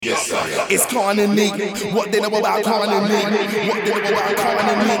It's Carney. What they know about Carney? What they know about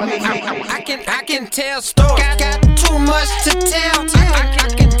Carney? I can tell stories. Got too much to tell. I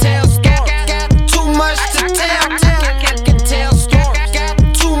can tell stories. Got too much to tell. I can tell stories. Got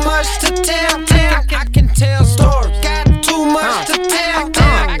too much to tell. I can tell stories. Got too much to tell.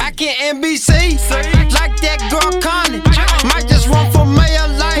 I can NBC like that girl Connie. Might just run for mayor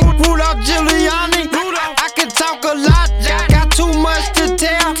like Rudolph Giuliani. I can talk a lot. Got too much to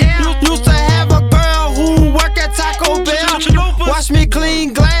tell. Used to have a girl who work at Taco Bell. Watch me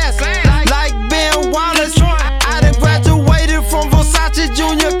clean glass like Ben Wallace. I done graduated from Versace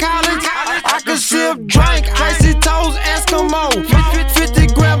Junior College. I can sip, drink, icy toes, Eskimo. 50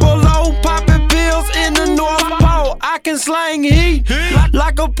 gram below, popping pills in the North Pole. I can slang heat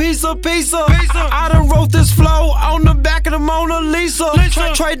like a piece of pizza. I done wrote this flow on the back of the Mona Lisa.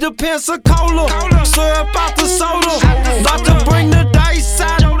 Trade the Pensacola, syrup out the soda. About to bring the dice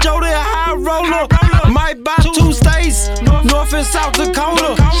out, Jody high roller. Might buy 2 states, North and South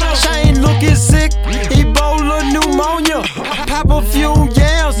Dakota. Shane looking sick, Ebola, pneumonia. Pop a few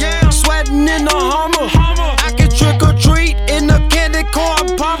yams, sweating in the Hummer. I can trick or treat in the candy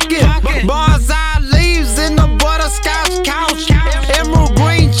corn pumpkin. Bonsai leaves in the butterscotch couch. Emerald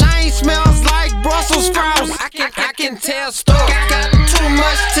green chain smells like Brussels sprouts. I can tell stories. Got too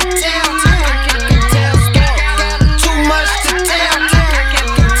much to tell. I can tell stories. Got too much to tell. I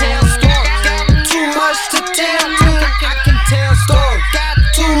can tell stories. Got too much to tell. I can tell stories. Got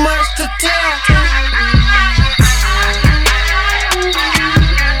too much to tell.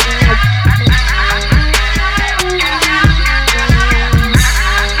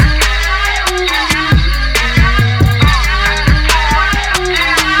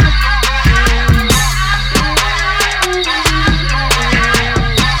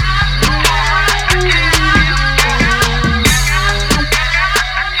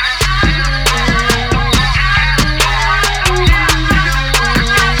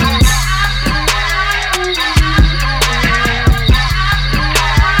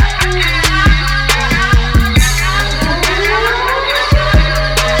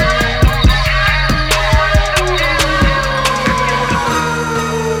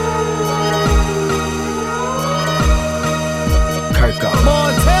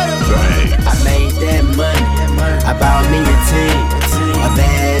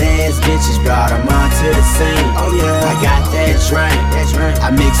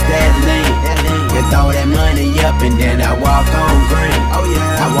 I mix that lean, and throw that money up, and then I walk on green.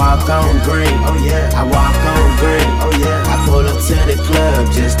 I walk on green. I walk on green. I pull up to the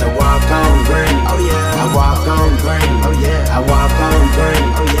club just to walk on green. I walk on green. I walk on green.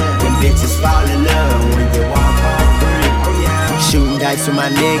 When bitches fall in love when you walk on green. Shooting dice with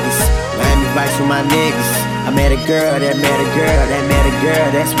my niggas, Miami Vice with my niggas. I met a girl that met a girl that met a girl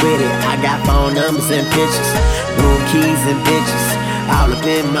that's with it. I got phone numbers and pictures, room keys and bitches, all up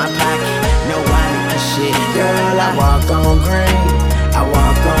in my pocket. No wallet and shit. Girl, I walk on green. I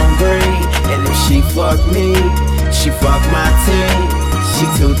walk on green. And if she fuck me, she fuck my team. She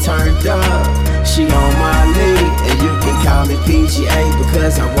too turned up, she on my league. And you can call me PGA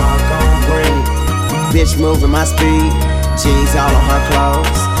because I walk on green. Bitch moving my speed, jeans all on her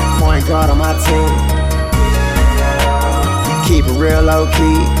clothes, point guard on my team. Keep it real low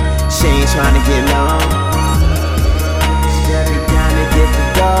key, she ain't tryna get long. Steady down to get the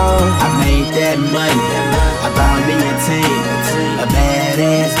goal. I made that money, I bought me a team. A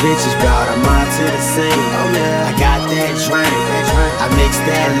badass bitches brought them all to the scene. I got that drink, I mix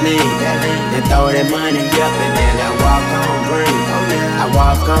that lean, and throw that money up, and then I walk on green. I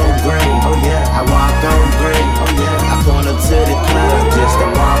walk on green. I walk on green. I pull up to the club just to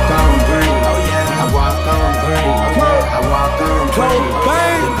walk on green. I walk on green. I walk on green.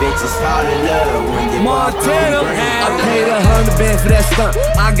 The bitches fall in love when you Montana. walk on green. I paid $100 for that stunt.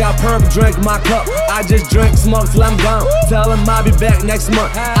 I got purple drink in my cup. I just drink, smoke till I'm gone. Tell him I'll be back next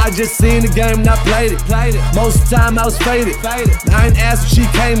month. I just seen the game and I played it. Most of the time I was faded. I ain't asked what she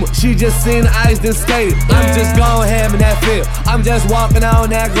came with. She just seen the ice then skated. I'm just going ham in that field. I'm just walking on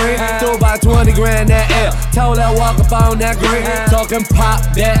that green. Threw about 20 grand that L. Told her walk up on that green. Talking pop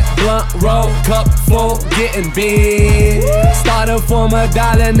that blunt roll cup full, getting big. Started from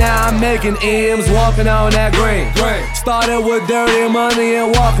 $1, now I'm making M's. Walking on that green. Started with dirty money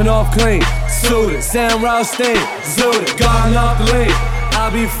and walking off clean. Suited, Sam Rothstein, zooted, garden off the lean.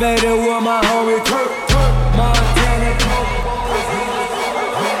 I'll be faded with my homie Kurt. Montana.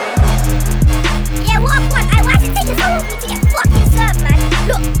 Yeah, what? I want to take this whole to get fucking served, man.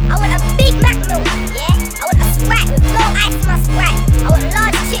 Look, I want a Big Mac meal, yeah? I want a Sprite with no ice in my Sprite. I want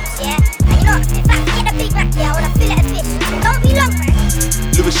large chips, yeah? And you know, in fact, get a Big Mac, yeah? I want a fillet of fish. Don't be long, man.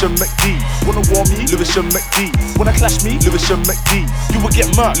 Louis Lewisham McD. Wanna war me? Lewisham McD. Wanna clash me? Lewisham McD. You will get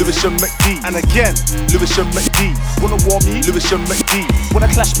murked. Lewisham McD. And again, Lewisham McD. Wanna war me? Lewisham McD. Wanna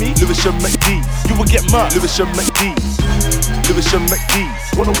clash me? Lewisham McD. You will get murked. Lewisham McD. Lewisham McD.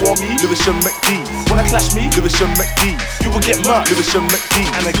 Wanna war me? Lewisham McD. Wanna clash me? Lewisham McD. You will get murked. Lewisham McD.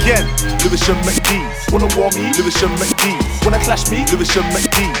 And again, Lewisham McD. Wanna war me? Lewisham McD. Wanna clash me? Lewisham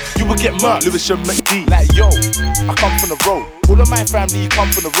McD. You will get murked. Lewisham McD. Like yo, I come from the road. All of my family come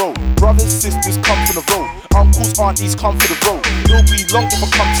from the road. Brothers, sisters come from the road. Uncles, aunties come from the road. It'll be long if I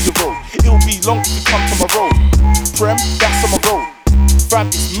come to your road. It'll be long if you come to my road. Prem, that's on my road. Fam,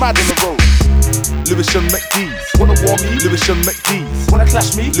 it's mad on the road. Lewisham McD. Wanna war me? Lewisham McD. Wanna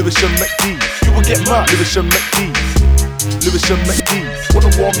clash me? Lewisham McD. You will get murked. Lewisham McD. Lewisham McD. Wanna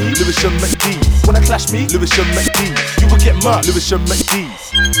war me? Lewisham McD. Wanna clash me? Lewisham McD. You will get murked. Lewisham McD.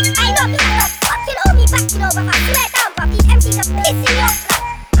 I know people are fucking on me backing over, but I swear down, bro. These MCs are pissing me off, man.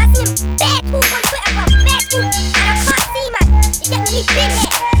 I see him bare talk on Twitter, bro. Bare talk. And I can't see, man. You get me? He's been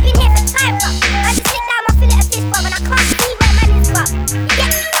here. Been here for time, bro. I just sit down my fillet of fish, bro, and I can't see where man is, bro. You get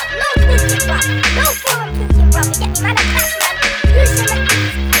me? No talking, bro. No forum talking, bro. You get me? Man, a clash, man. Lewisham McD.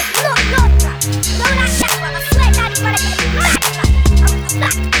 It's not, bro. No like that, bro. I swear down, these man are getting mad, bro.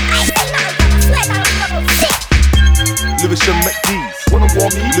 I ain't say nothing, bro. I swear down, I'm gonna go sick. Lewisham McD. Wanna war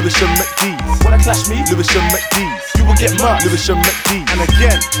me? Lewisham McD. Wanna clash me? Lewisham McD. You will get murked. Lewisham McD. And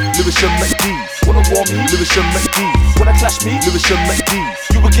again, Lewisham McD. Wanna war me? Lewisham McD. Wanna clash me? Lewisham McD.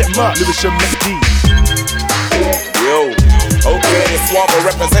 You will get murked. Lewisham McD. Yo, okay, it's Swabber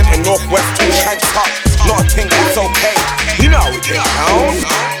representing Northwest 2 Shanks Cup. Not a thing that's okay. You know how we get down.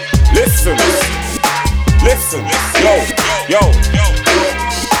 Listen, yo,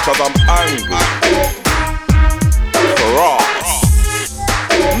 cause I'm angry. Cross,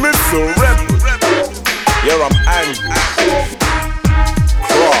 Mr. Rebel. Yeah, I'm angry.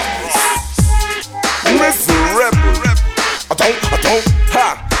 Cross, Mr. Rebel. I don't,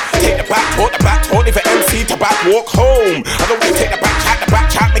 ha. Take the back, talk, if an MC to back, walk home. I don't take the back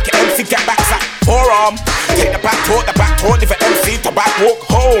chat, make an MC get back, sack, forearm. Take the back, talk, if an MC to back, walk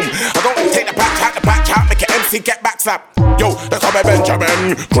home. I don't take the back chat, make an MC get back, sack. Yo, they call me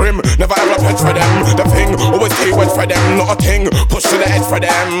Benjamin Grim, never ever pitch for them. The thing, always stay wet for them, not a thing. Push to the edge for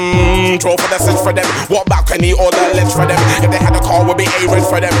them, draw for the set for them. Walk balcony or the ledge for them. If they had a car, would be A-red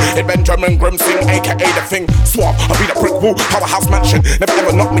for them. If Benjamin Grim sing, aka the thing. Swap, I'll be the brick wall, powerhouse mansion. Never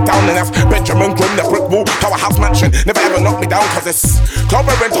ever knock me down, and that's Benjamin Grim, the brick wall, powerhouse mansion. Never ever knock me down, cause it's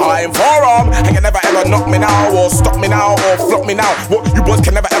clobbering time, forearm. And you never ever knock me now, or stop me now, or flop me now. What, you boys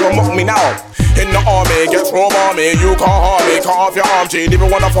can never ever mock me now. In the army, gets raw army, you can't harm me, cut off your arm, G, leave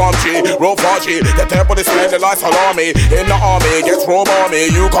it one of farm G, roll far G, the temple is spending like salami. In the army, gets raw army,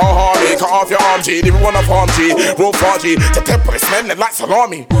 you can't harm me, cut off your arm, G, leave it one of farm G, roll far G, the temple is spending like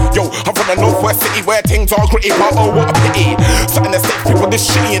salami. Yo, I'm from the Northwest city where things are gritty, but oh what a pity. Certain estates people this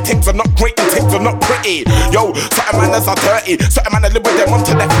shitty and things are not great and things are not pretty. Yo, certain manners are dirty, certain man live with them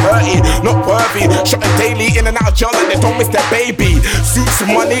until they're 30, not worthy. Shotting daily in and out of jail and they don't miss their baby. Suits,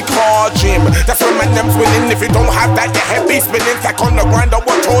 money, car, gym. That's when man them's winning. If you don't have that, your head be spinning. Stack on the grind, I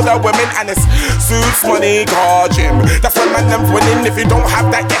watch all the women. And it's suits, money, car, gym. That's when man them's winning. If you don't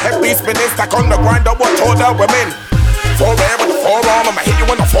have that, your head be spinning. Stack on the grind, I watch all the women. Forehead with the forearm, I'ma hit you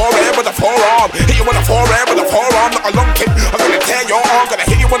in the forehead with the forearm. Hit you in the forehead with the forearm. Not a long kick, I'm gonna tear your arm. Gonna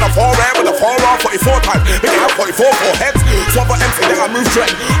hit you in the forehead with the forearm. 44 times, make it have 44 foreheads. Swabber MC, then I move dread.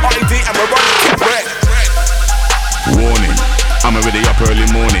 R.E.D. and we're running kick red. Warning, I'm already up early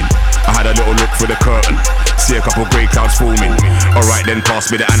morning. I had a little look through the curtain, see a couple grey clouds forming. Alright then,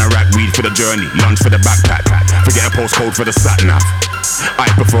 pass me the anorak, weed for the journey, lunch for the backpack. Forget a postcode for the sat-nav. I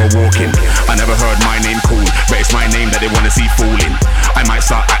prefer walking. I never heard my name called, but it's my name that they wanna see falling. I might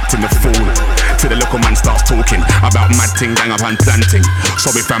start acting the fool till the local man starts talking about mad ting, gang up and planting.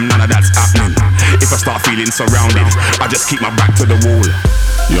 Sorry fam, none of that's happening. If I start feeling surrounded, I just keep my back to the wall.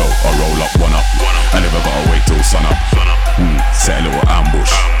 Yo, I roll up, one up. I never gotta wait till sun up. Set a little ambush.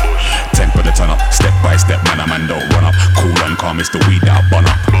 Temper the turn up, step by step, man don't run up. Cool and calm, it's the weed that I bun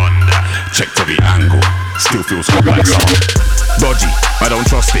up. Check to the angle, still feels good like summer. Dodgy, I don't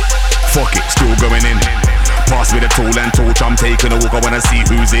trust it. Fuck it, still going in. Pass me the tool and torch, I'm taking a walk, I wanna see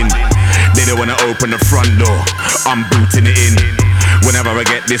who's in. They don't wanna open the front door, I'm booting it in. Whenever I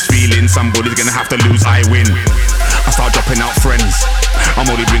get this feeling, somebody's gonna have to lose, I win. I start dropping out friends, I'm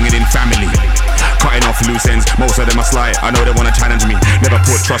only bringing in family. Cutting off loose ends, most of them are sly, I know they wanna challenge me. Never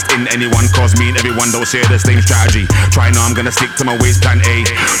put trust in anyone, cause me and everyone don't share the same strategy. Try now, I'm gonna stick to my ways, plan A.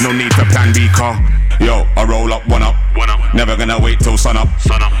 No need for plan B, car. Yo, I roll up, one up. Never gonna wait till sun up.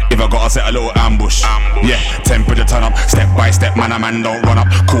 If I gotta set a little ambush. Yeah, temperature turn up. Step by step, man, a man don't run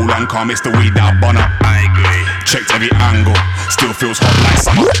up. Cool and calm, it's the weed that I burn up. I agree. Checked every angle, still feels hot like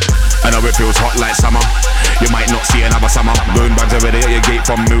summer. I know it feels hot like summer. You might not see another summer. Going bags already at your gate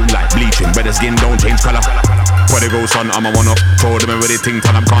from moonlight. Bleaching, but the skin don't change colour. Prodigal son, I'm a one up. Told them already, ting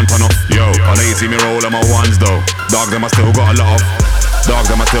turn up, can't turn off. Yo, I know you see me roll on my ones though. Dogs, them I still got a lot of.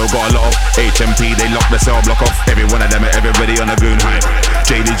 Dogs, them I still got a lot of. HMP, they lock the cell block off. Every one of them, everybody on a goon hype.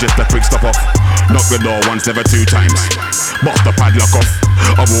 JD just a quick stop off. Knock the door once, never two times. Bust the padlock off.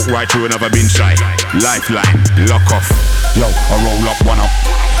 I walk right through and never been shy. Lifeline, lock off. Yo, I roll up, one up.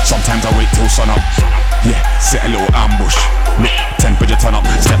 Sometimes I wait till sun up. Yeah, set a little ambush. Look, temperature turn up.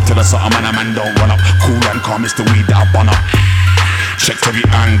 Step to the sun, man, a man don't run up. Cool and calm, it's the weed that I burn up. Checked every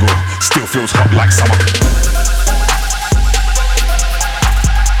angle, still feels hot like summer.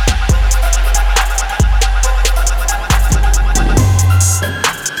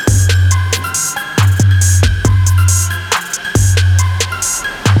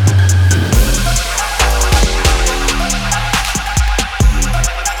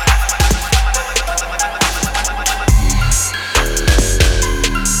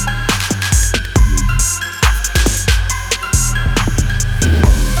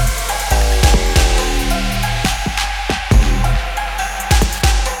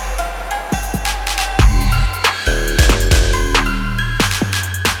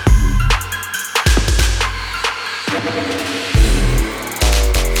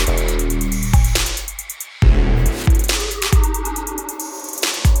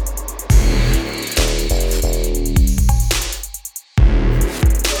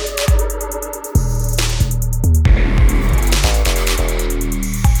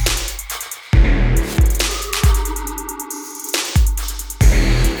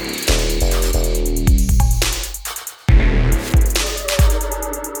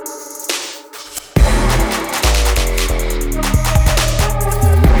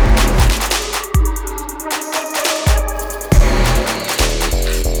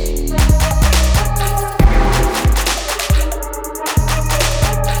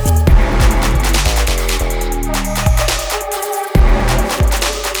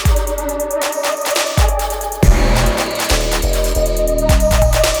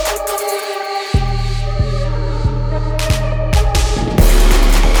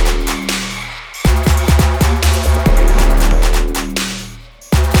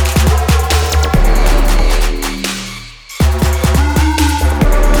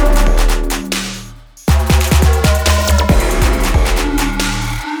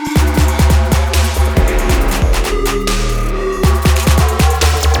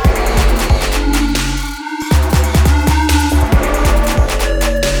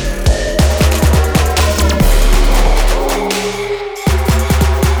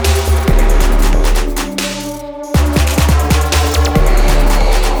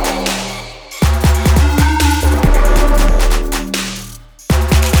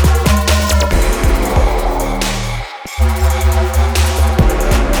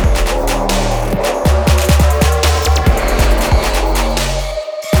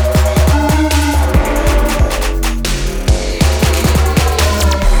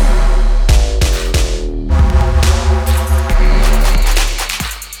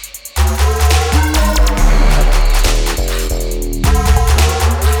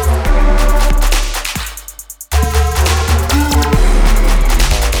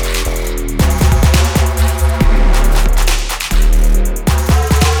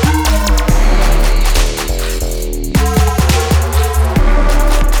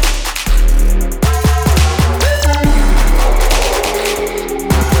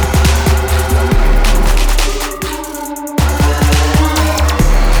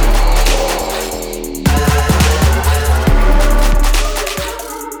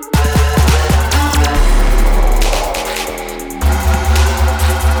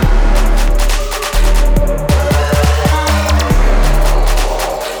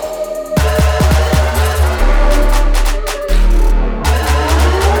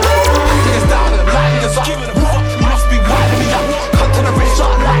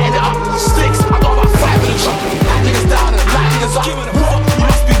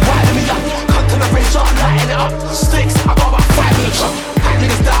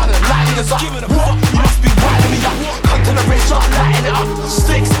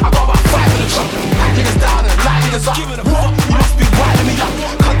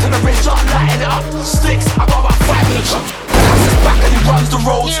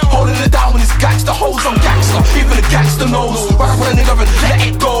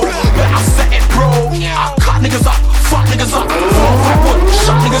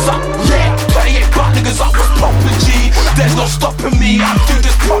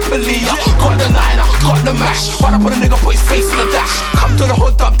 happily. Got the niner, got the mash. Run up on a nigga, put his face in the dash. Come to the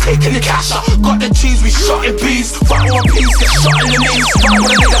hood, I'm taking the cash. Got the cheese, we shot in bees. Right on peas, get shot in the knees. Run up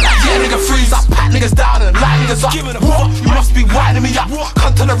on a nigga like, yeah, nigga freeze. I pat niggas down and light niggas up. What? You must be winding me up.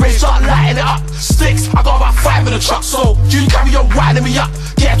 Come to the range, start lighting it up. Sticks, I got about 5 in the truck, so you carry on winding me up.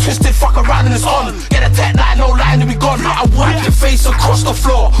 Get twisted, fuck around and it's on. Get a tech line, no line to be gone. I wipe your face across the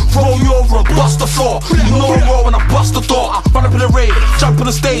floor. Roll you over and bust the floor. You know I'm raw when I bust the door. I run up in the raid, jump on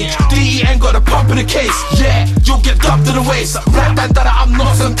the stage. DEN got a pump in the case. Yeah, you'll get dumped in the waist. Black bandana, I'm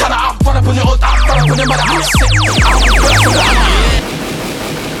not some tenor. I run up in the hood, I run up in the mother. I'm sick, I'm the best of that.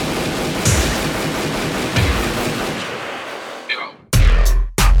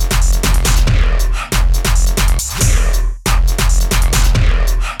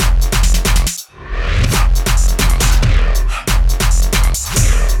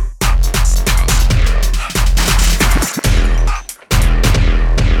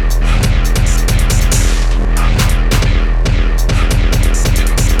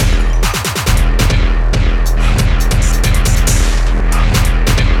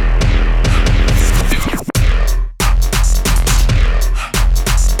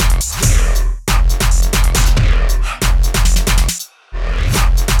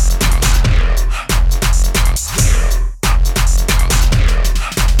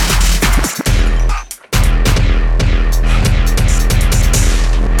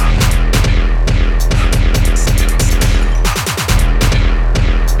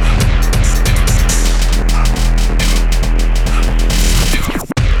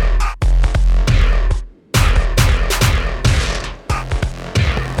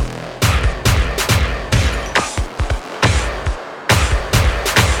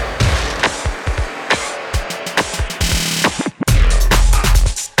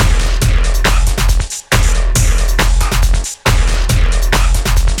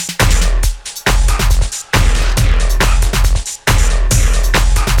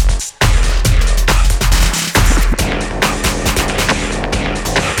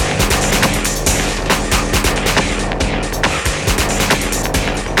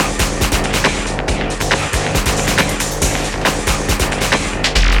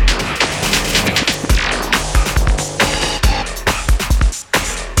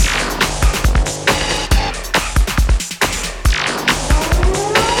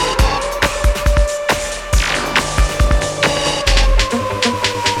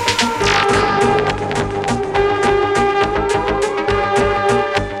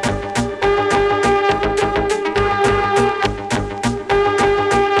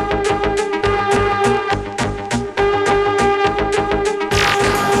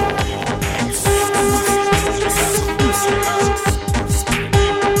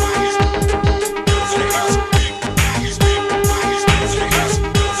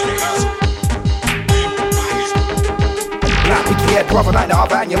 brother like the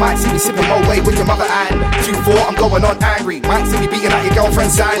other, and you might see me sipping my way with your mother and 2-4, I'm going on angry. Might see me beating out your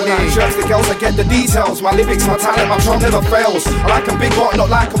girlfriend Sandy. Shirts the girls, I get the details. My lyrics, my talent, my drum never fails. I like them big but not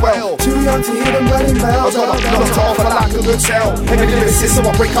like a whale. Too young to hear them wedding bells. I got lots to offer like a good sell. Heavy lyricist, so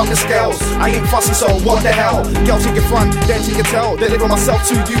I break up the scales. I ain't fussy, so what the hell? Girls take your front, then take your tail. Deliver myself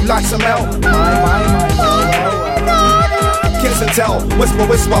to you like some L. Kiss and tell, whisper,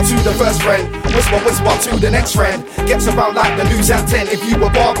 whisper to the first friend. Whisper, whisper to the next friend. Gets about like the news at 10. If you were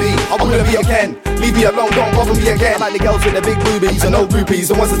Barbie, I wouldn't be again. Leave me alone, don't bother me again. I like the girls with the big boobies and no groupies.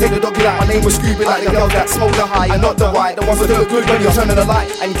 The ones that take the doggy like my name was Scooby. Like the girls that smoke the high and not the white. The ones that look good when you're turning the light.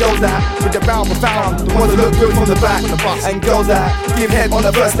 And girls that with the round profound. The ones that look good from the back. And girls that give head on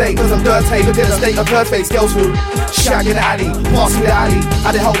the first date. Cause I'm dirty, look at the state of her face. Girls who shag in the alley, pass me the alley.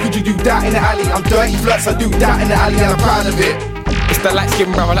 How the hell could you do that in the alley? I'm dirty flirts, I do that in the alley and I'm proud of it. It's the light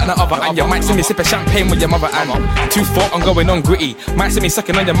skin brother like the other. And you might see me sipping champagne with your mother and 2-4, I'm going on gritty. Might see me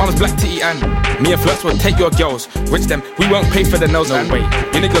sucking on your mama's black titty. And me and flirts will take your girls. Rich them, we won't pay for the nails. No way.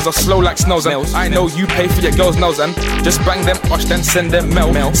 You niggas are slow like snails. And I know you pay for your girls' nails. And just bang them, wash them, send them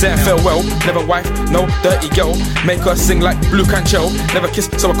mail. Say farewell, never wife, no dirty girl. Make her sing like Blue Cantrell. Never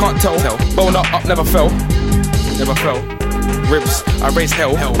kissed, so I can't tell. Bone up, never fell. Never fell. Ribs, I raise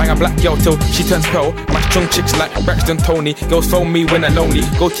hell. Bang a black girl till she turns pale. My strong chicks like Braxton Tony. Girls phone me when they're lonely.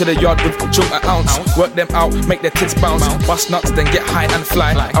 Go to the yard with chung an ounce. Work them out, make their tits bounce. Bust nuts, then get high and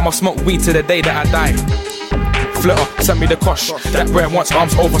fly. I'ma smoke weed to the day that I die. flitter, sent me the cosh. That boy wants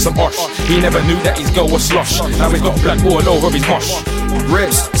arms over some osh. He never knew that his girl was slosh. Now he's got blood all over his mosh.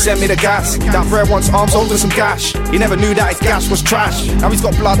 Ribs, send me the gas. That bro wants arms over some gash. He never knew that his gas was trash. Now he's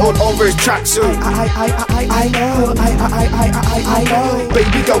got blood all over his tracksuit. I know.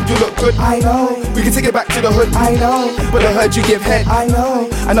 Baby girl, you look good. I know. We can take it back to the hood. I know. But I heard you give head. I know.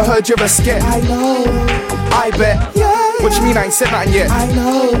 And I heard you're a scared. I know. I bet. Yeah. What you mean I ain't said nothing yet? I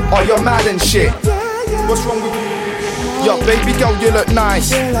know. Oh, you're mad and shit. Yeah. What's wrong with you? Yo, baby girl, you look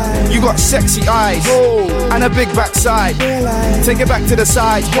nice. You got sexy eyes and a big backside. Take it back to the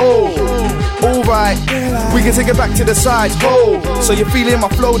side. Alright, we can take it back to the side. So you're feeling my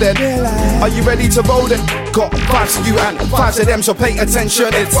flow then? Are you ready to roll then? Got 5 to you and 5 to them, so pay attention.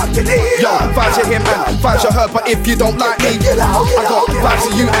 It's yo, 5 to him and 5 to her. But if you don't like me, I got 5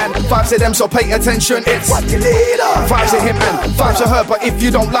 to you and 5 to them, so pay attention. It's 5 to him and 5 to her. But if you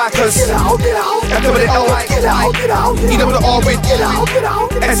don't like us, after the L, either with the R with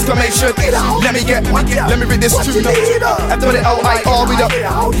exclamation. Let me read this tune up. After the L-I-R with up,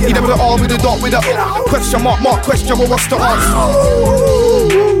 either with the R with the dot with up. Question mark, question, well, what's the answer?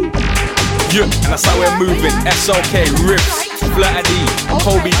 Yeah, and that's how we're moving. SOK, Rips, Flirt D,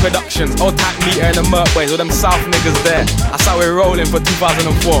 Kobe Productions, Old Tack Meter and the Merc Boys, all them South niggas there. That's how we're rolling for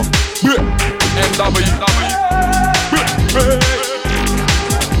 2004. NW.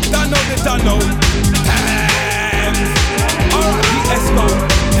 Don't know. Alright, let's go.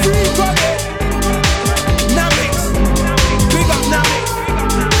 Free Friday. Namix. Big up Namix.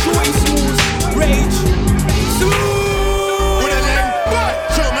 Shorty Smooth. Rage. With a lane.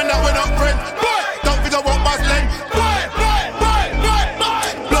 Show man that we're not friends. Don't think I won't bust lane.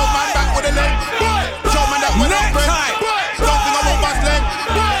 Blow man back with a lane. Show man that we're not friends. Don't think I won't bust lane.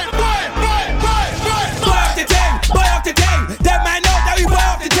 Boy off the thing. That man know that we boy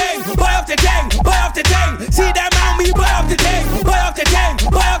off the thing. Boy off the thing. See that man, we boy off the thing. Boy off the thing.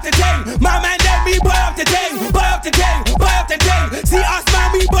 My man, that me boy off the thing. Boy off the thing. See us,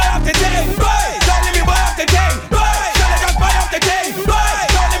 man, we boy off the thing. Boy, don't let me boy off the thing. Boy, don't let us boy off the thing. Boy,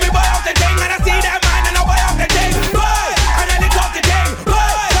 don't let me boy off the thing. And I see that man, and I boy off the thing. Boy, and I lick off the thing.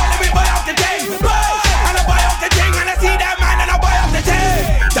 Boy, don't let me boy off the thing. Boy, and I boy off the thing. And I see that man, and I boy off the thing.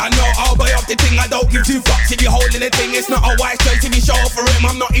 Don't know I'll boy off the thing. I don't give 2 fucks if you're holding the thing. It's not a wise choice if you show off for him.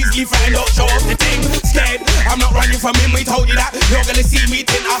 I'm not easily threatened, don't show off the thing. Scared, I'm not running from him. We told you that you're gonna see me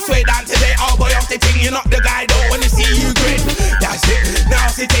tin. I swear down today, I'll boy off the thing. You're not the guy, don't wanna see you grin. That's it.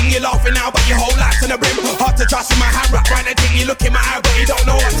 Now it's the thing, you're laughing now, but your whole life's on the brim. Hard to trust in my hand, wrap round the thing. You look in my eye, but you don't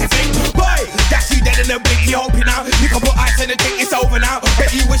know what to think. Boy, that's you dead in the blink. You hoping now you can put ice on the thing. It's over now,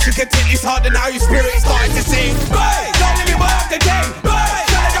 but you wish you could think. It's harder now. Your spirit's starting to sing. Boy, don't let me boy off the thing. Boy,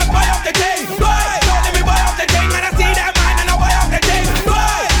 don't let us boy off the thing. Boy, don't let me boy off the thing. And I see that man, and I boy off the thing.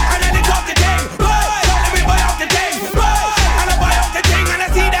 Boy, and I lick off the thing. Boy, don't let me boy off the thing. Boy, and I boy off the thing. And I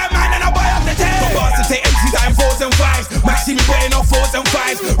see that man, and I boy off the thing. Got bars to take MCs out in 4s and 5s. Max see me putting off 4s and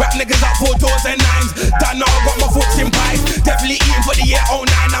 5s. Rap niggas up 4 doors and 9s. Don't know I got my foot in pies. Definitely eating for the year 09.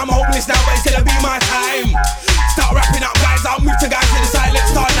 I'm hopeless now, but it's gonna be my time. Start rapping up, guys. I'll move to guys to the silent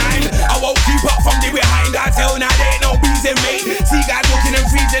star 9. I won't keep up from the behind. I tell now there ain't no B's in me. See guys walking in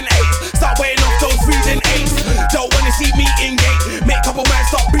 3s and 8s. Start weighing off those 3s and 8s. Don't wanna see me engage. Make couple man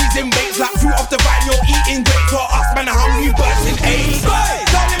stop breathing baits. Like fruit off the vine, you're eating grapes. Or us man, hungry birds in AIDS. Boy,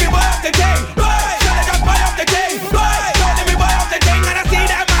 don't let me boy off the thing. Boy, don't let us boy off the thing. Boy, don't let me boy off the thing. And I see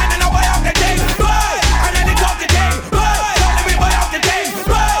that man, and I boy off the thing. Boy, and I lick off the thing. Boy, don't let me boy off the thing.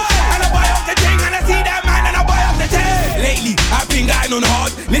 Boy, and I boy off the thing. And I see that man, and I boy off the thing. Lately, I've been going on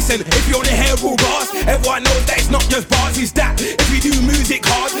hard. Listen, if you only hear raw bars, everyone knows that it's not just bars. It's that if we do music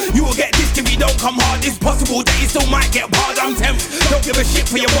hard, you will get dissed if we don't come hard. It's possible that you still might get bars. I'm tempted. Don't give a shit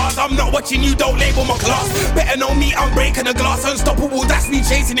for your bars. I'm not watching you, don't label my class. Better know me, I'm breaking the glass. Unstoppable, that's me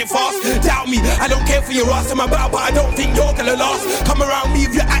chasing it fast. Doubt me, I don't care for your ass. I'm about, but I don't think you're gonna last. Come around me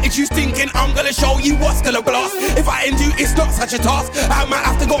with your attitude thinking I'm gonna show you what's gonna blast. If I ain't do, it's not such a task. I might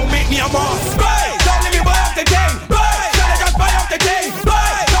have to go make me a mask. Boy, don't let me boy off the thing. Boy, don't let us boy off the thing.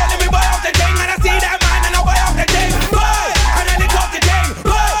 Boy, don't let me boy off the thing. And I see that man, and I boy off the thing. Boy, and I lick off the thing.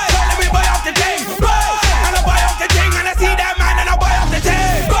 Boy, don't let me boy off the thing. Boy, and I boy off the thing. And I see that man, and I boy off the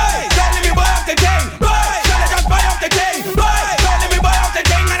thing. Boy, don't let me boy off the thing. Boy, don't let us boy off the thing. Boy, don't let me boy off the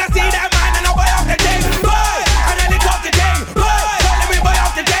thing. And I see that man, and I boy off the thing. Boy, and I lick off the thing. Boy, don't let me boy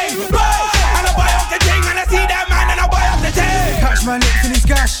off the thing. Boy, and I boy off the thing. And I see that man, and I boy off the thing. Catch my lips in his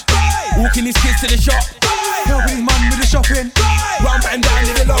gash. Walking his kids to the shop. Helping his mum with the shopping. Round and down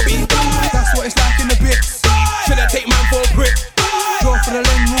in the lobby. That's what it's like in the bits. Should I take man for a prick? Draw for the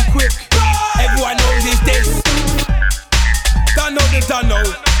lane real quick. Everyone knows it's this. Don't know.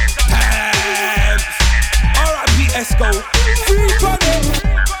 Pants. R.I.P.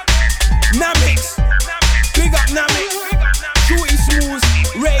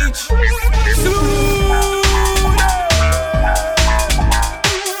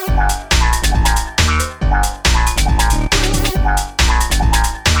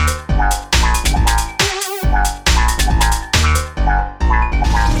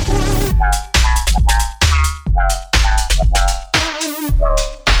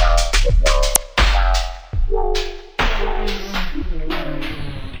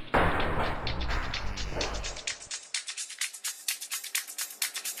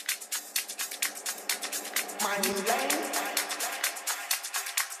 Look,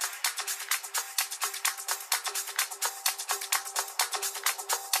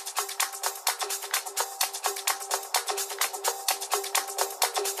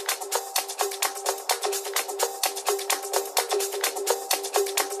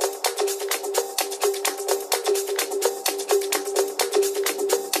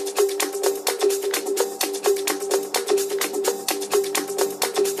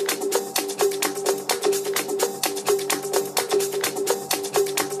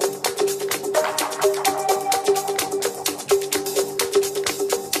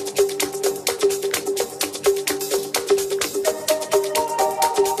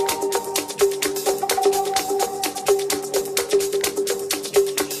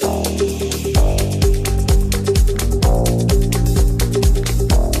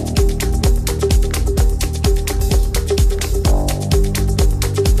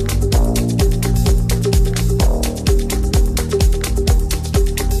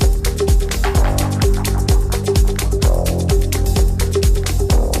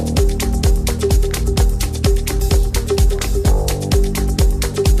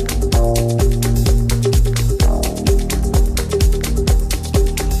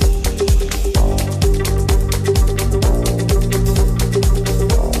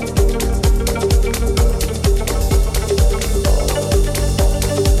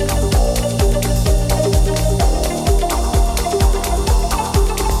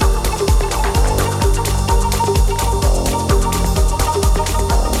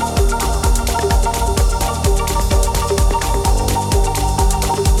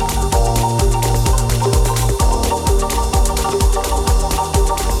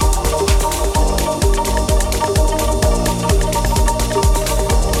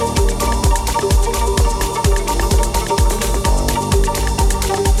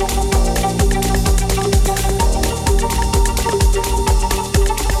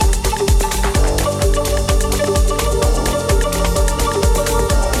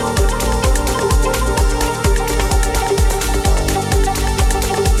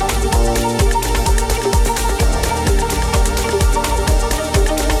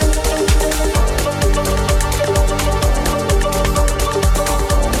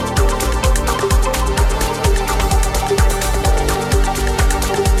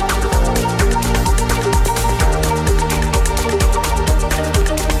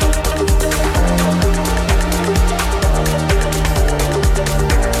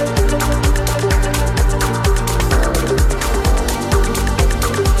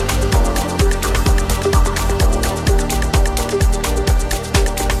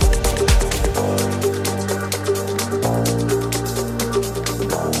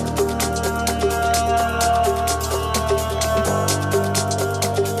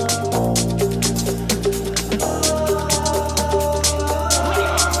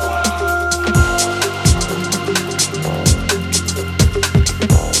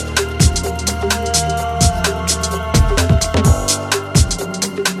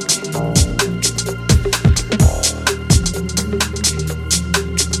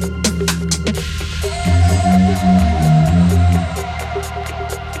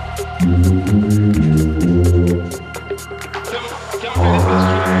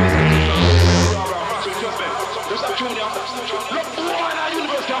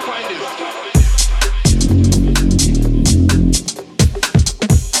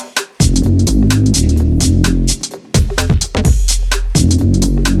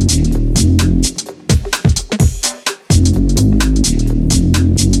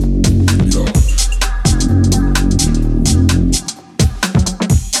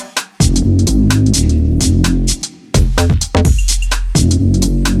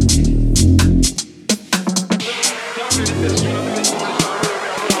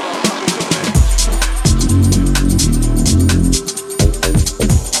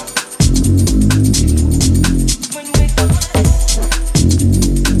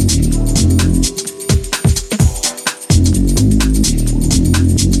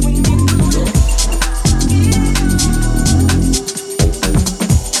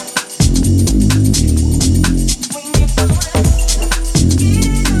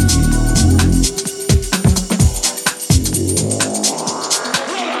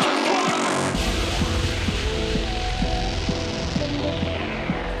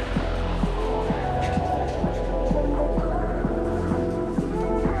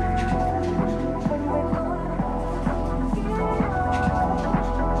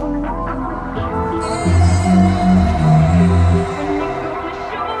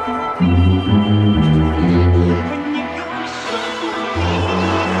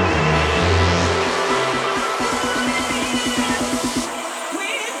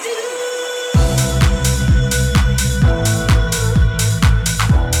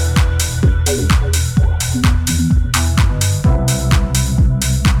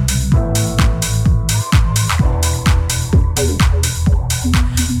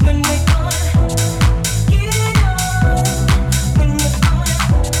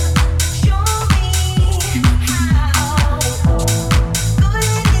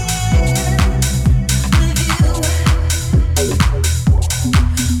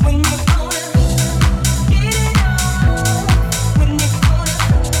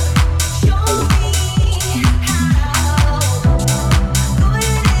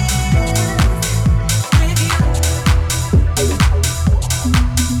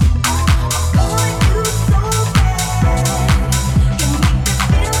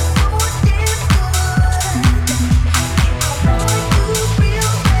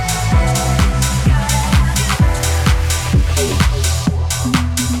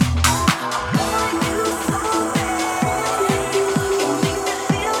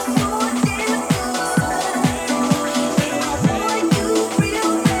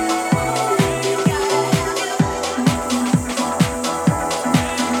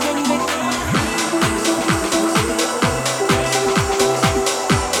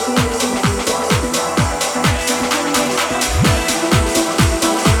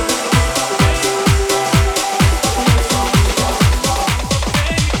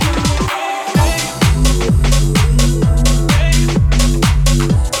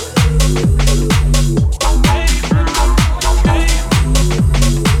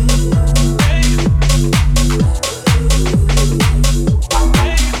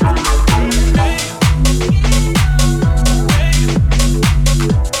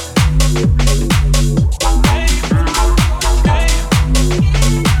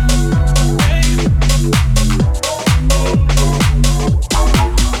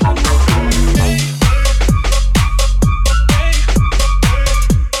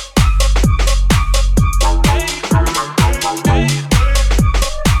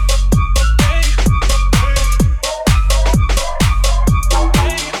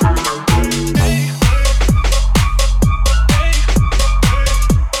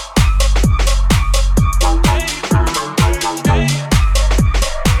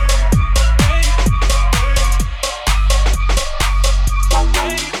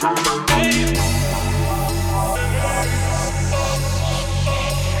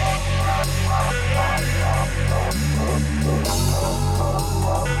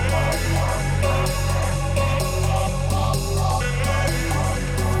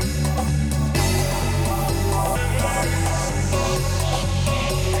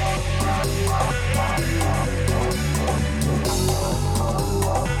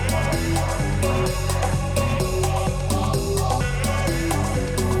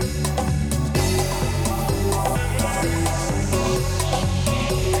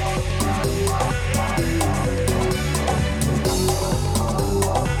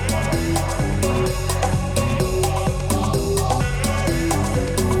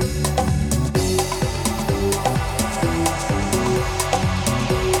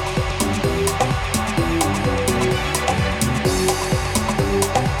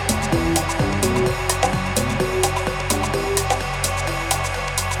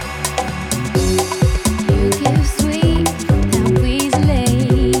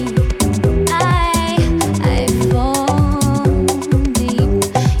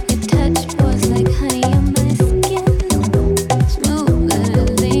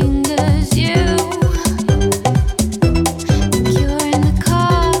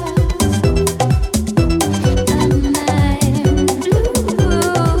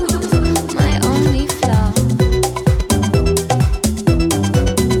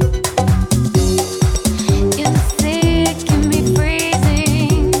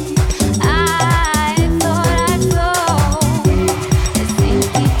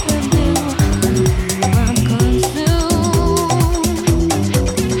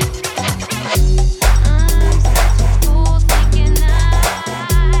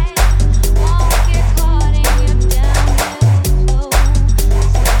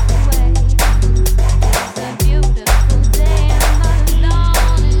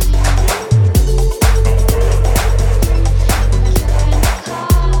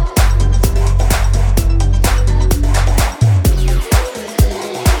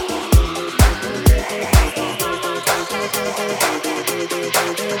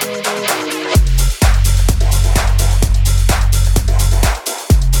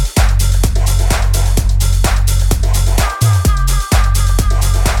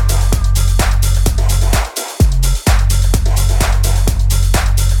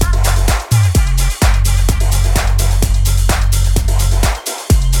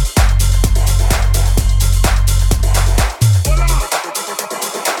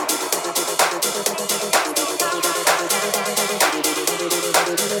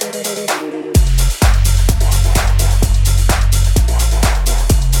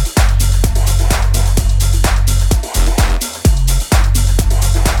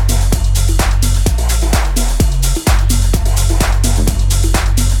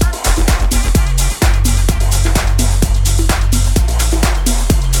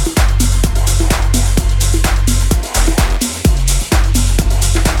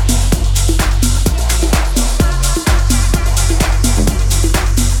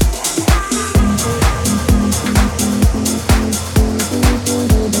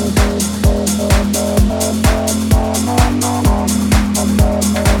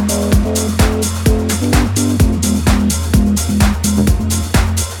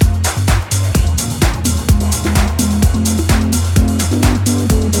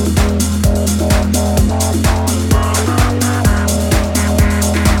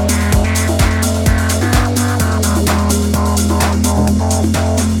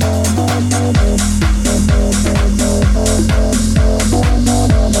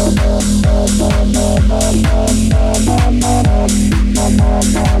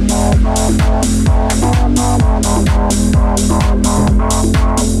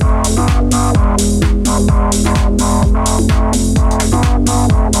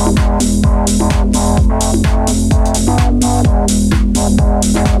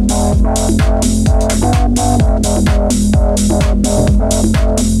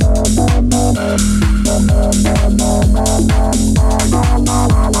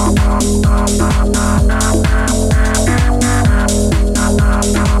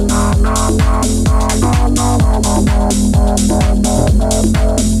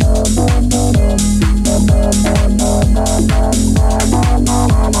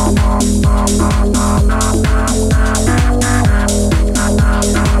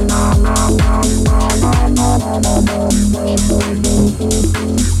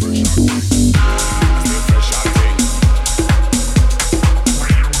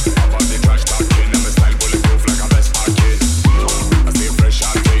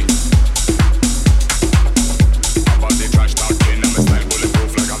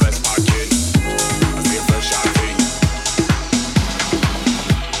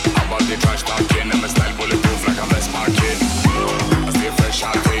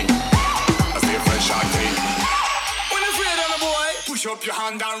 up your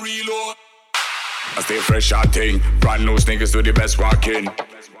hand and reload. I stay fresh out thing, brand new sneakers do the best walking.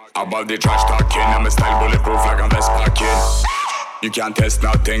 Above the trash talking, I'm a style bulletproof like I'm best packing. You can't test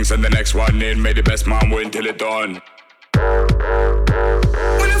nothing, send the next one in, make the best man win till it done.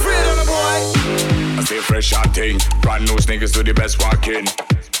 When you afraid of the boy, I stay fresh out thing, brand new sneakers do the best walking.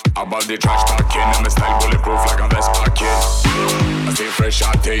 Above the trash talking, I'm a style bulletproof like I'm best packing. I stay fresh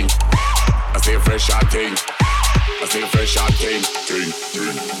out thing, I stay fresh out thing, I stay fresh out thing.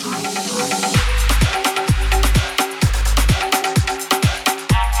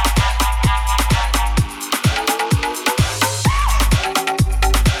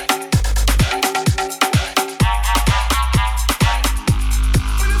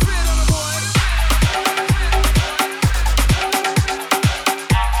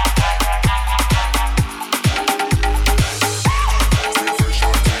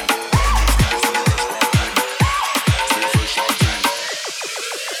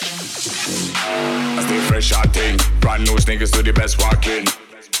 Brand new sneakers do the best walking.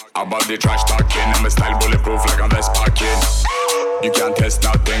 Above the trash talking, I'm a style bulletproof like I'm best packing. You can't test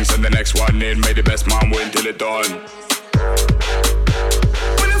nothing, send the next one in, make the best man win till it done.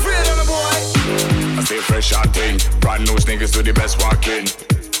 when you afraid of the boy, I stay fresh out thing, brand new sneakers do the best walking.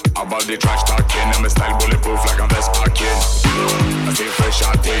 Above the trash talking, I'm a style bulletproof like I'm best packing. I stay fresh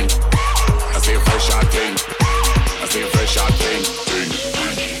out thing, I stay fresh out thing, I stay fresh out thing.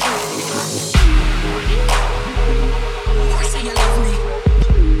 Say you love me.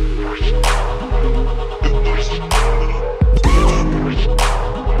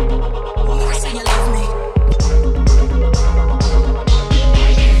 Say you love me.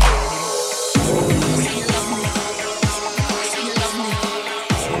 Say you love me. Say you love me.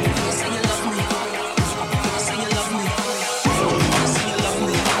 Say you love me. Say you love me. Say you love me.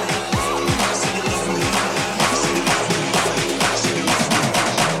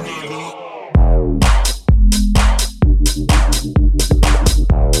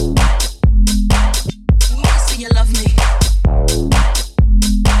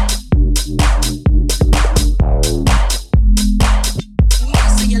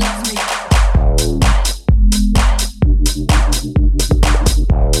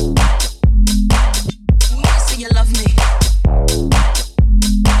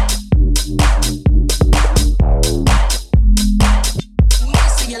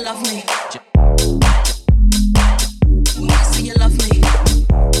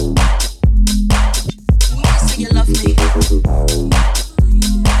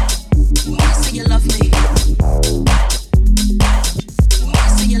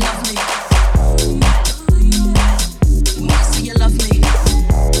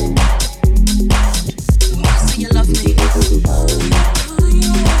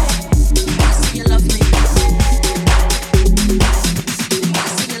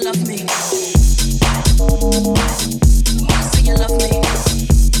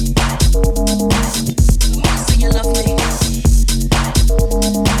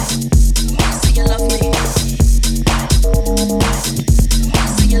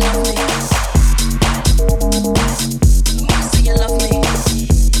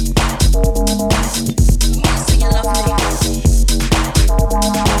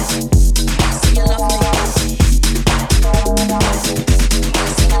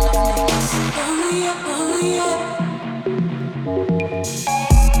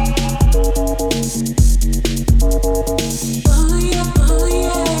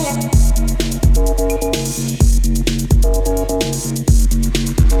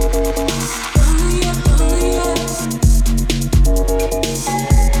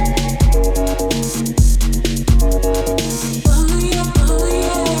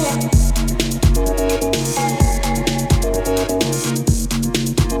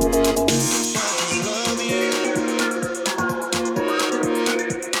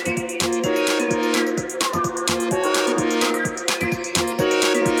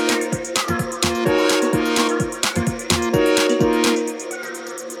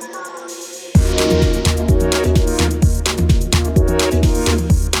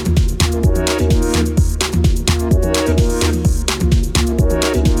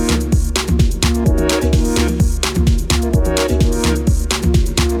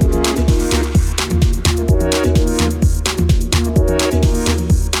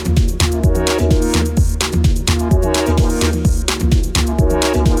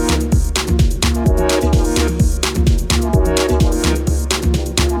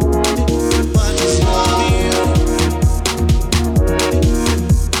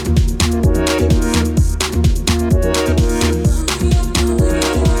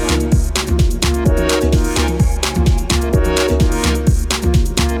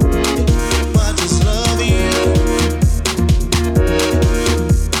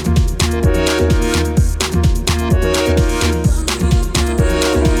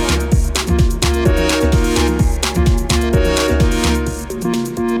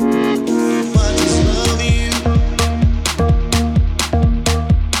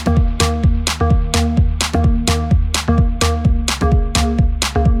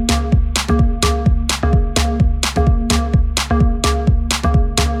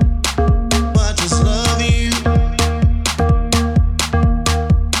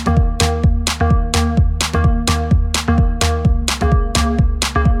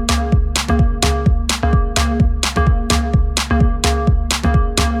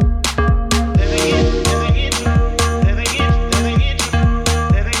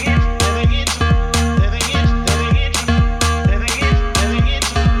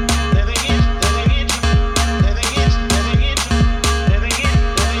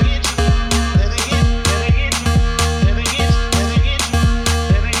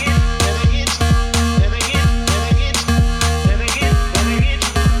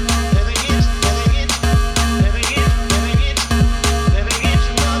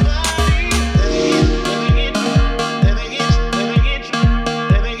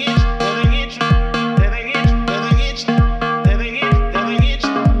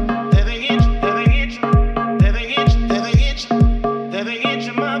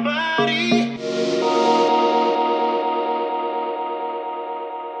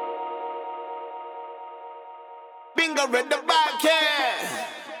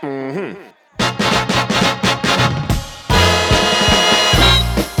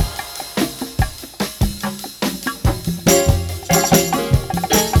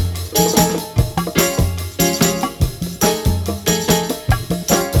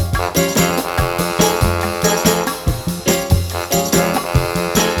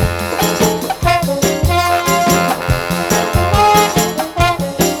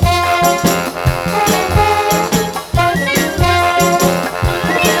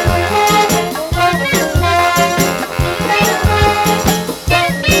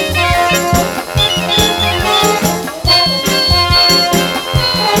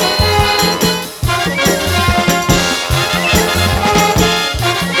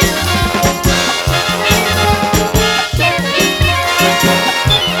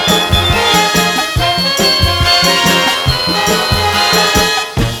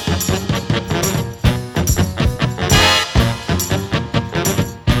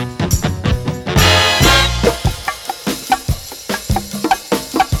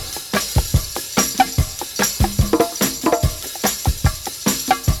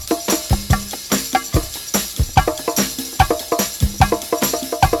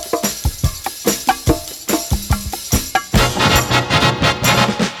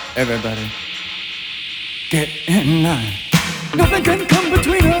 Everybody, get in line. Nothing can come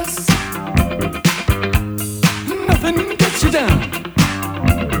between us. Nothing gets you down.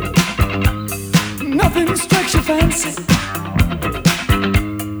 Nothing strikes your fancy.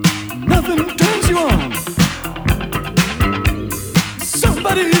 Nothing turns you on.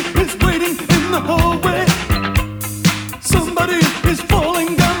 Somebody is waiting in the hallway. Somebody is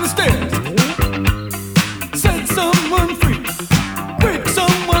falling down the stairs. Set someone free. Break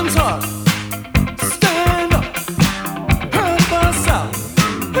someone's heart. Stand up. Help us out.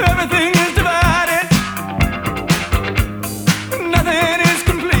 Everything is divided. Nothing is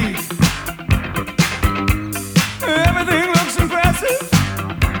complete. Everything looks impressive.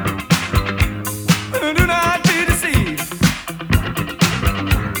 Do not be deceived.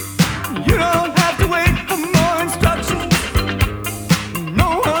 You don't have to wait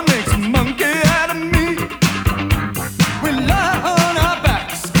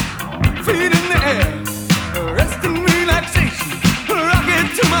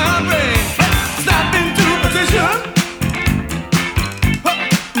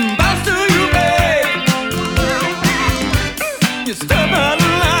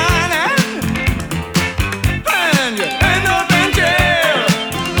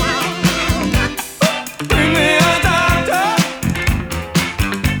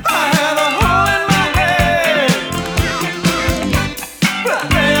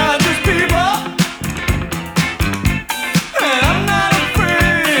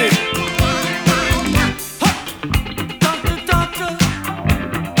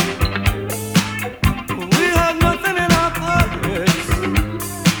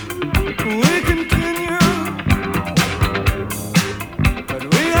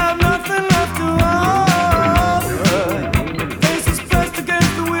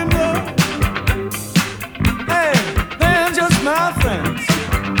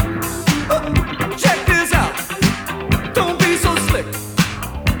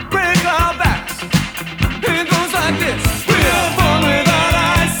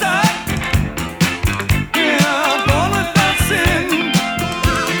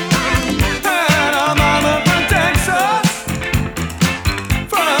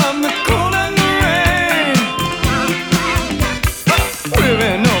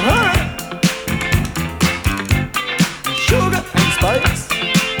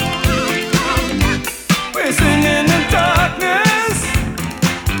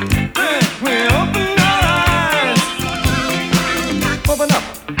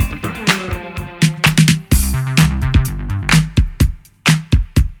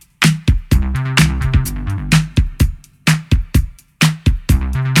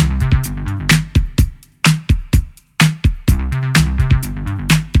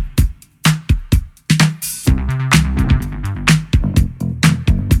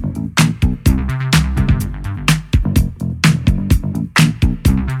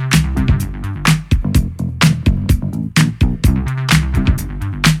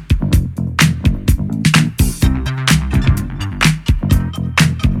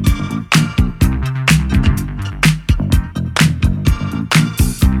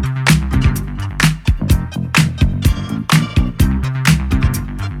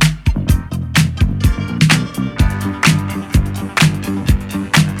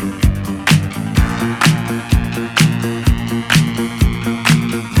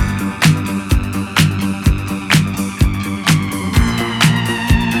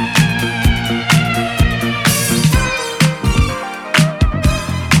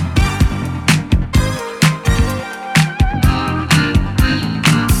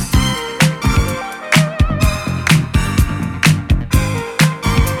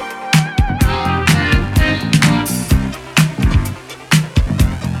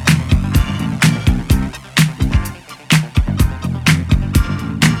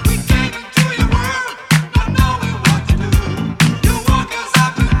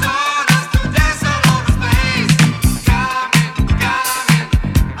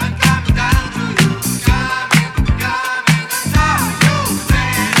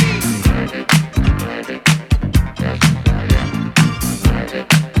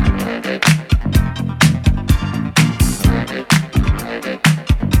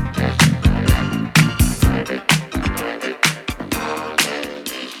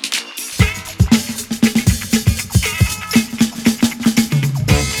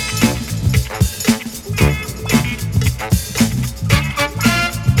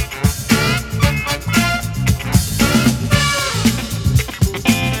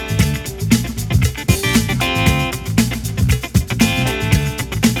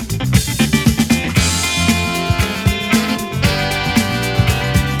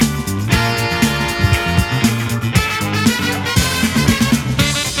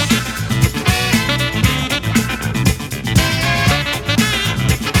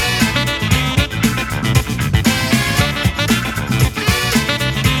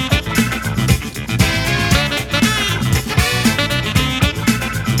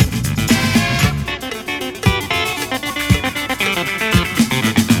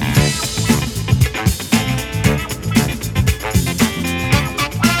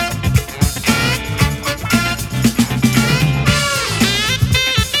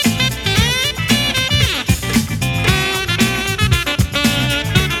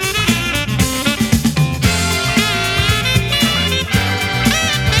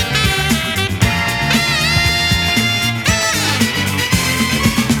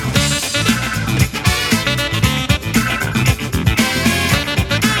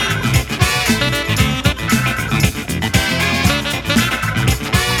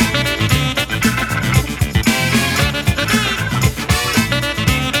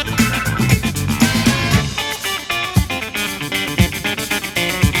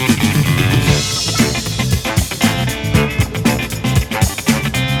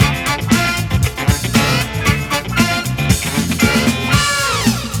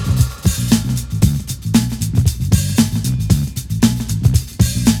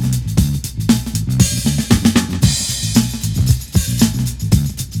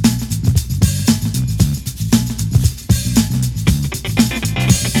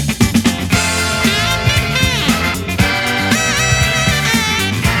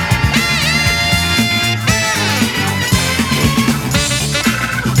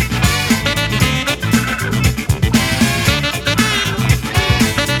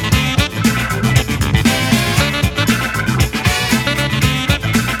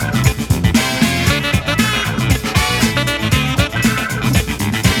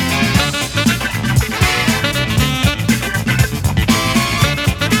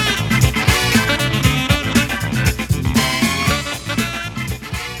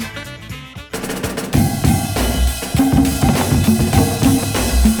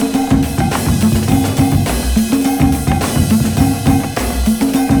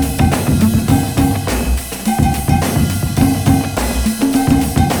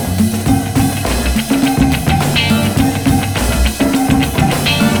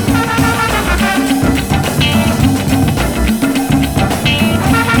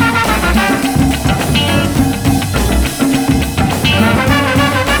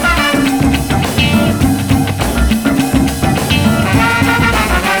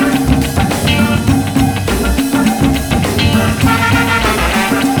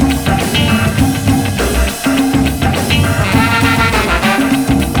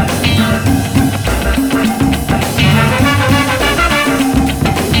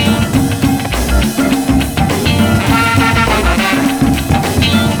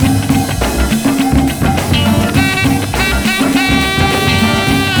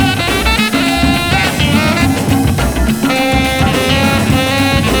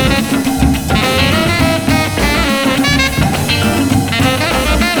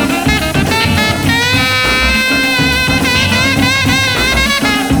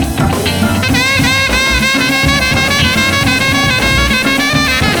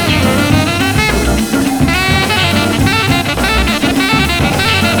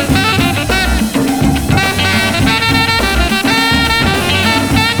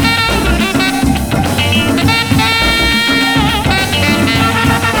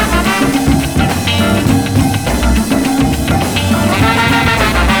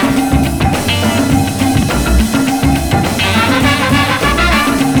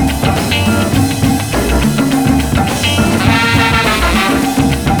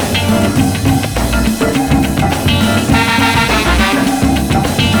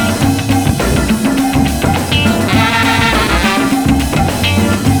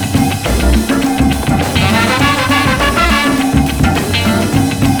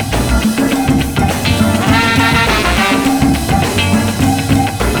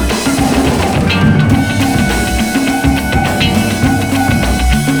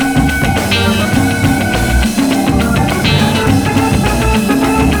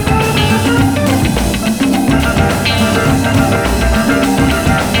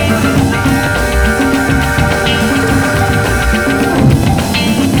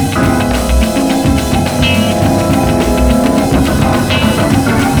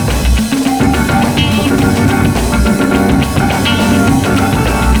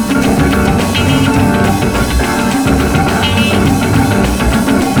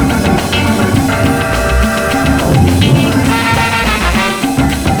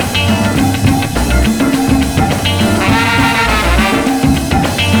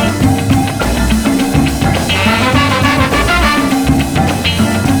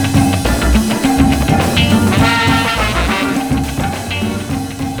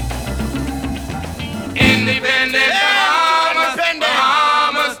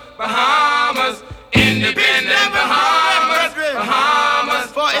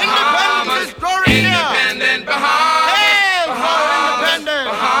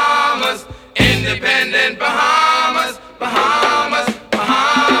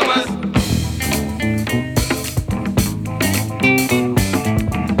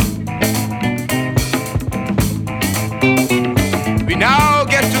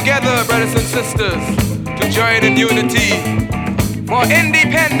sisters to join in unity for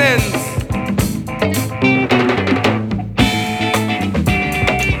independence.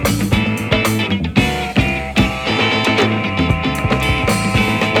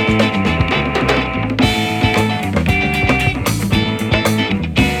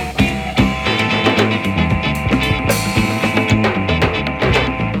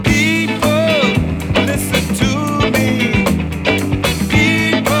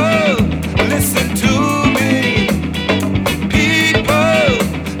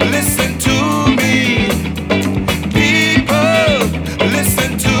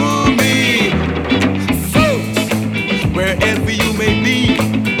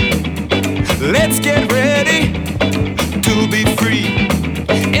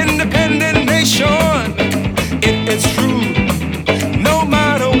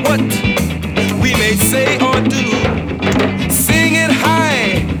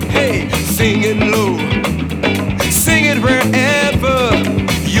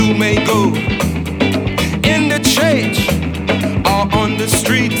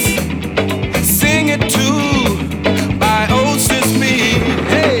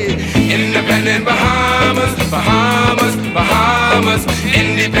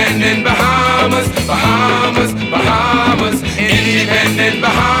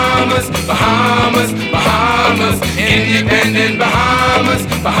 Independent Bahamas,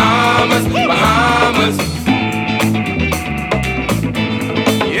 Bahamas, Bahamas.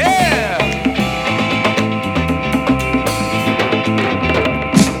 Yeah.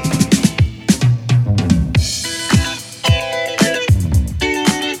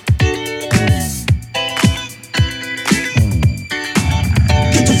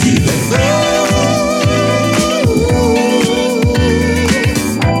 Get the feeling.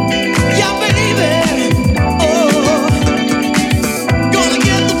 Yeah, baby. Gonna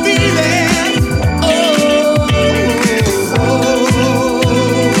get the feeling.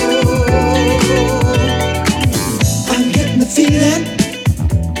 I'm getting the feeling.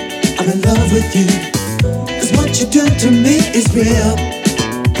 I'm in love with you. 'Cause what you do to me is real.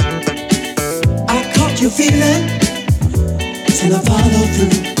 I caught you feeling. Till I follow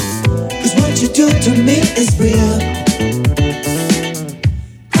through. 'Cause what you do to me is real.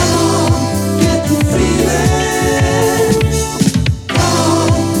 Come on, get the feeling. Come on,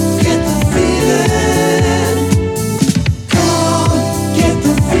 get the feeling. Come on, get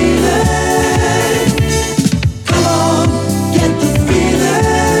the feeling. Come on, get the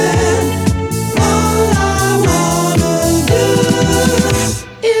feeling. All I wanna do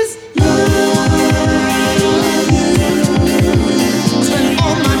is love you. Spend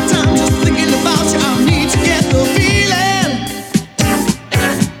all my time just thinking about you. I need to get the feeling.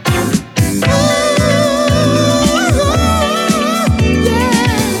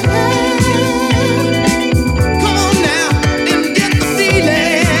 Come on now and get the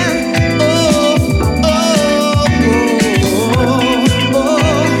feeling.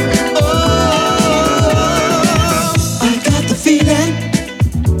 I got the feeling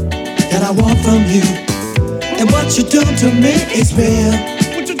that I want from you. And what you do to me is real.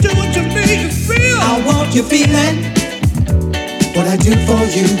 What you do to me is real. I want you feeling what I do for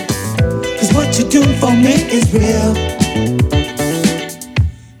you. 'Cause what you do for me is real.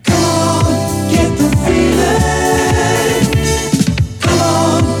 Come on, get the feeling. Come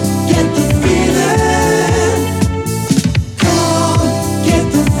on, get the feeling. Come on, get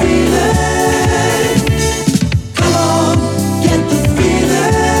the feeling. Come on, get the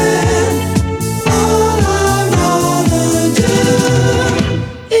feeling. All I wanna do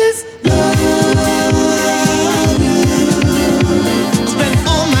is love you. Spend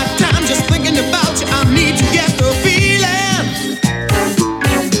all my time just thinking about you. I need to get the feeling.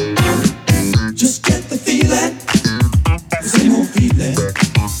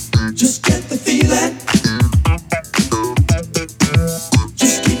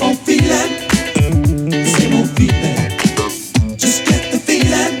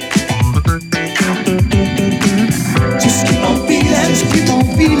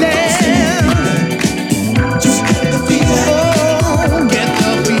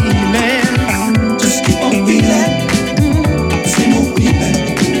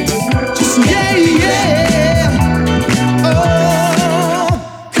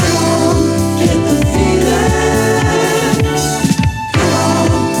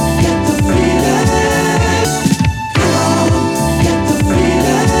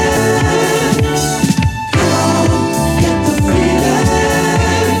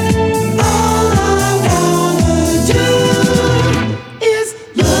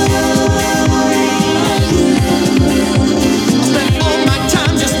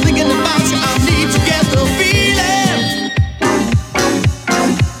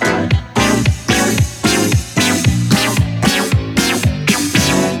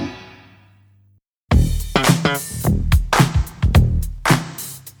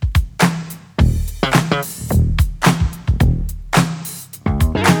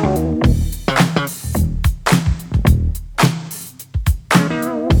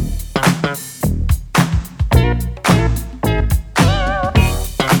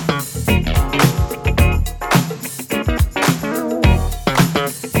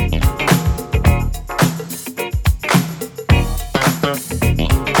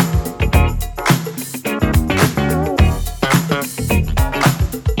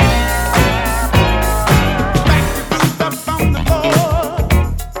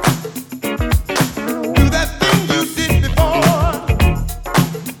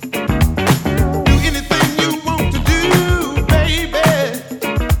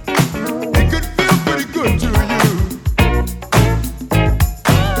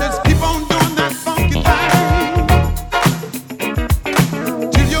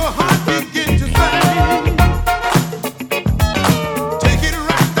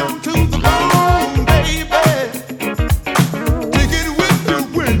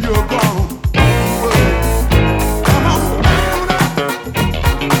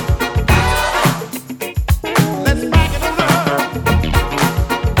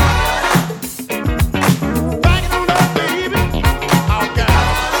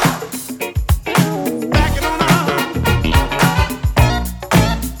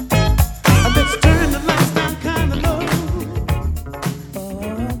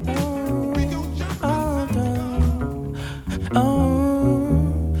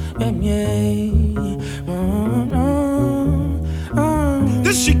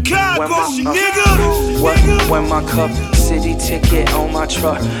 Chicago, nigga. When my cup, city ticket on my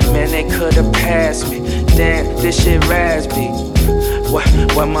truck, man, they could've passed me. Damn, this shit raspy.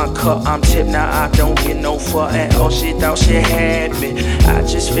 When my cup, I'm tipped, now I don't get no fuck. And oh, she thought she had me. I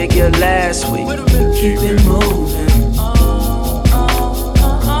just figured last week. Keep it moving.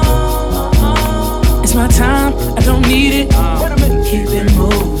 It's my time, I don't need it. Keep it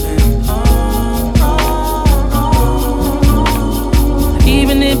moving.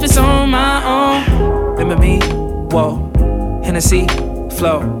 Even if it's on my own. Remember me? Whoa. Hennessy,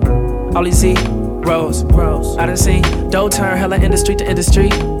 flow. All these zeros. I done seen dough turn hella industry to industry.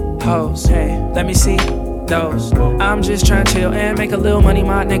 Pose, hey, let me see those. I'm just trying to chill and make a little money,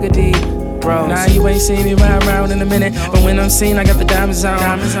 my nigga D. Bros. Nah, you ain't seen me ride around in a minute, but when I'm seen, I got the diamonds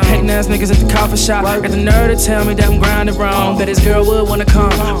on. Hating ass niggas at the coffee shop got the nerve to tell me that I'm grinding wrong. Bet his girl would wanna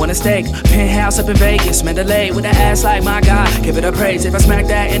come, want a steak, penthouse up in Vegas, Mandalay with an ass like my God. Give it a praise if I smack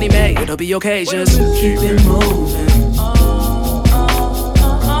that anyway, it'll be okay. Just keep it moving.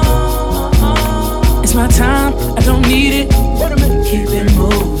 It's my time, I don't need it. Keep it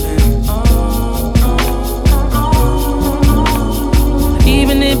moving.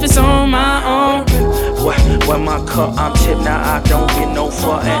 Even if it's on my own. When my cup, I'm tipped, now I don't get no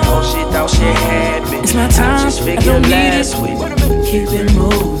fuck. And oh, she thought she had me. It's my time, I just figured last week. Keep it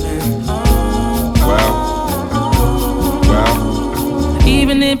moving. Well.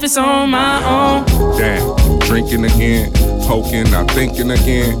 Even if it's on my own. Damn, drinking again, poking, not thinking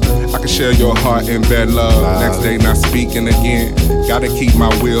again. I can share your heart in bad love. Next day, not speaking again. Gotta keep my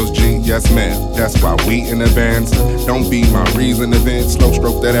wheels G, yes ma'am. That's why we in advance. Don't be my reason event. Slow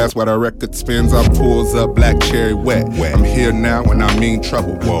stroke that ass while the record spins. I pulls up, black cherry wet. I'm here now and I mean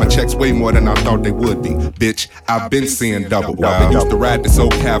trouble. My checks way more than I thought they would be. Bitch, I've been seeing double. Y'all been used to ride this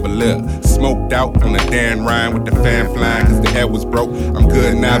old Cavalier. Smoked out on the Dan Ryan with the fan flying cause the head was broke. I'm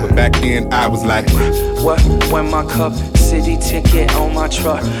good now, but back then I was like, when my cup, city ticket on my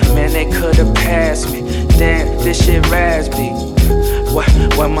truck, man, they could've passed me. Damn, this shit raspy.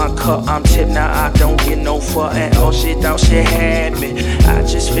 When my cup, I'm tipped, now I don't get no fuck. And oh, she thought she had me. I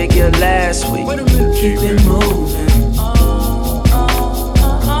just figured last week. Keep it moving.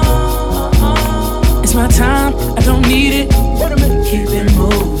 It's my time, I don't need it. Keep it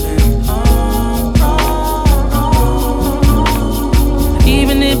moving.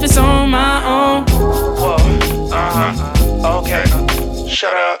 Even if it's on my own. Okay.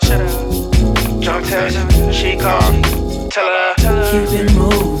 Shut up. Drunk text, she called me. Tell her, keep it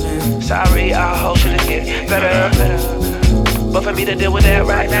moving. Sorry, I hope she'll get better. But for me to deal with that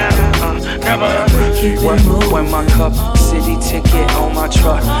right now, never. When my cup, city ticket on my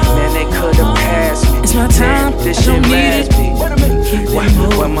truck, man, they could've passed me. It's my time, this shit raspy.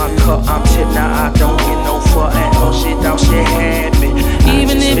 When my cup, I'm tipped, now I don't get no fuck. And oh, she thought she had me.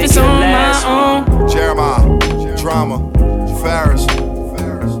 Even if it's on my own. Jeremiah, Drama, Ferris.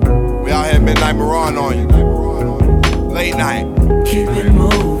 We out here midnight marauding on you. Late night. Keep it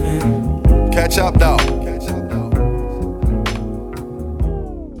moving. Catch up though.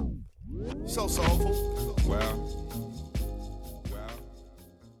 So soulful. Well.